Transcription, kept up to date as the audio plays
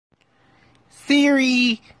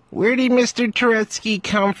theory. Where did Mr. Turetsky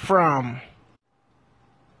come from?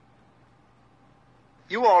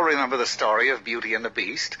 You all remember the story of Beauty and the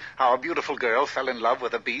Beast, how a beautiful girl fell in love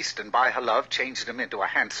with a beast and by her love changed him into a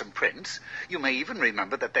handsome prince. You may even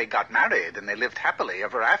remember that they got married and they lived happily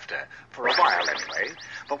ever after, for a while anyway.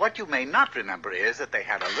 But what you may not remember is that they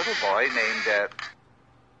had a little boy named,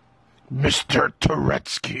 Mr.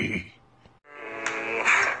 Turetsky.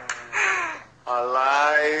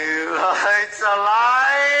 Alive! It's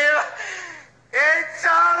alive! It's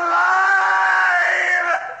alive!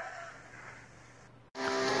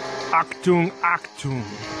 Achtung, Achtung.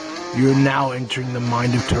 You're now entering the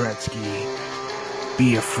mind of Turetsky.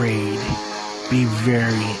 Be afraid. Be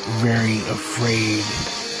very, very afraid.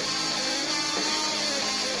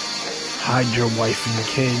 Hide your wife and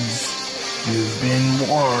kids. You've been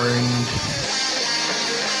warned.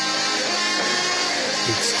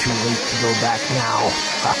 It's too late to go back now.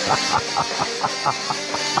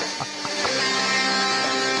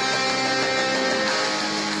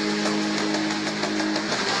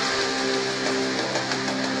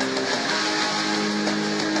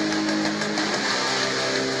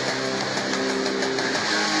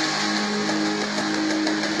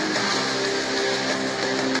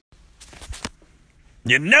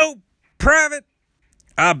 You know, Private,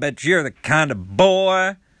 I bet you're the kind of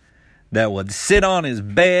boy that would sit on his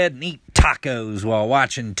bed and eat tacos while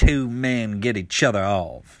watching two men get each other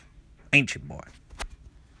off. Ain't you, boy?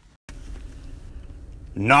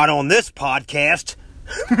 Not on this podcast.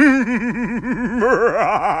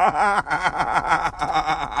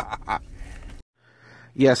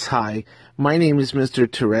 Yes, hi. My name is Mr.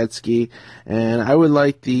 Turetsky, and I would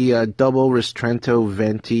like the double Ristretto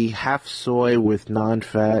Venti, half soy with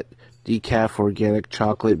non-fat, decaf organic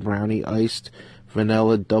chocolate brownie iced,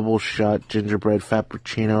 vanilla double shot gingerbread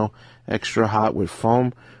frappuccino, extra hot with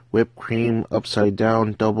foam, whipped cream upside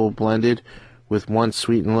down, double blended, with one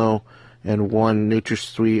Sweet and Low, and one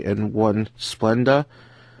NutraSweet, and one Splenda.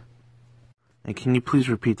 And can you please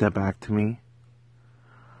repeat that back to me?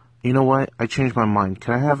 You know what? I changed my mind.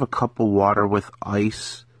 Can I have a cup of water with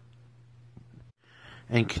ice?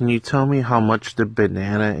 And can you tell me how much the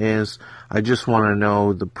banana is? I just want to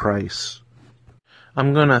know the price.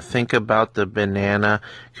 I'm going to think about the banana.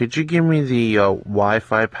 Could you give me the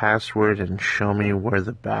Wi-Fi password and show me where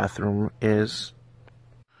the bathroom is?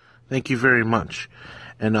 Thank you very much.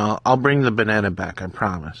 And I'll bring the banana back, I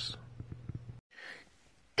promise.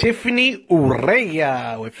 Tiffany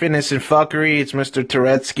Ureya with Fitness and Fuckery. It's Mr.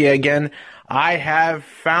 Turetsky again. I have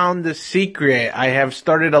found the secret. I have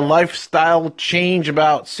started a lifestyle change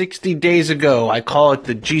about 60 days ago. I call it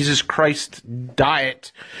the Jesus Christ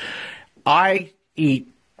diet. I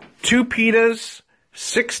eat 2 pitas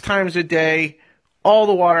 6 times a day, all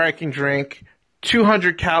the water I can drink,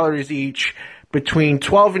 200 calories each. Between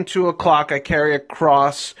 12 and 2 o'clock, I carry a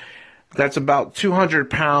cross. That's about 200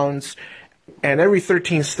 pounds. And every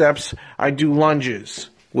 13 steps, I do lunges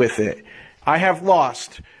with it. I have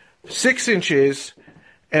lost 6 inches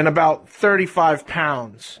and about 35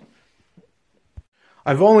 pounds.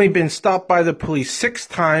 I've only been stopped by the police 6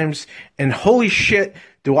 times, and holy shit,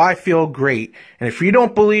 do I feel great. And if you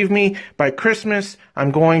don't believe me, by Christmas,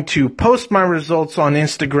 I'm going to post my results on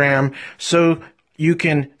Instagram so you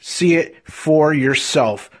can see it for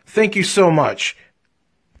yourself. Thank you so much.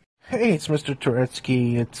 Hey, it's Mr.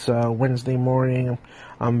 Turetsky. It's Wednesday morning.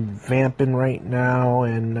 I'm vamping right now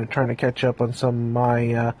and trying to catch up on some of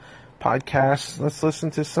my podcasts. Let's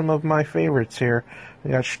listen to some of my favorites here.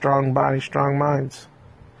 We got Strong Body, Strong Minds.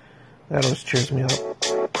 That always cheers me up.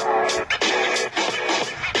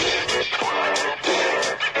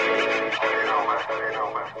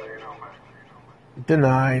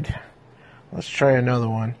 Denied. Let's try another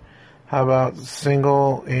one. How about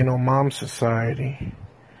Single Anal Mom Society?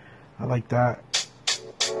 I like that.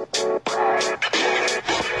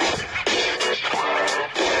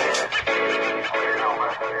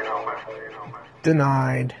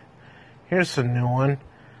 Denied. Here's a new one.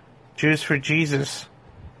 Jews for Jesus.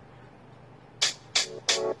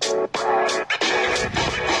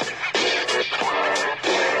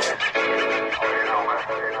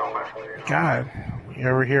 God, you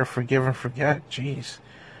ever hear Forgive and Forget? Jeez.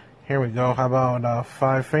 Here we go. How about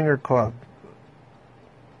Five Finger Club?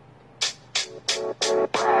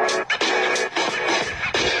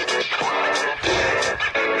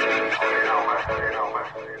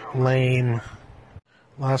 Lame.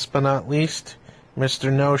 Last but not least,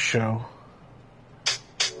 Mr. No-Show.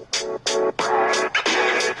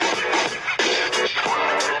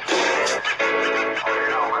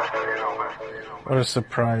 What a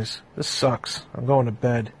surprise. This sucks. I'm going to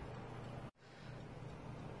bed.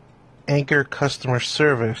 Anchor customer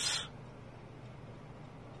service.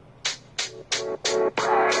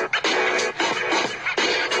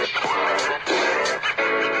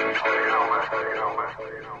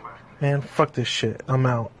 Man, fuck this shit. I'm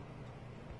out.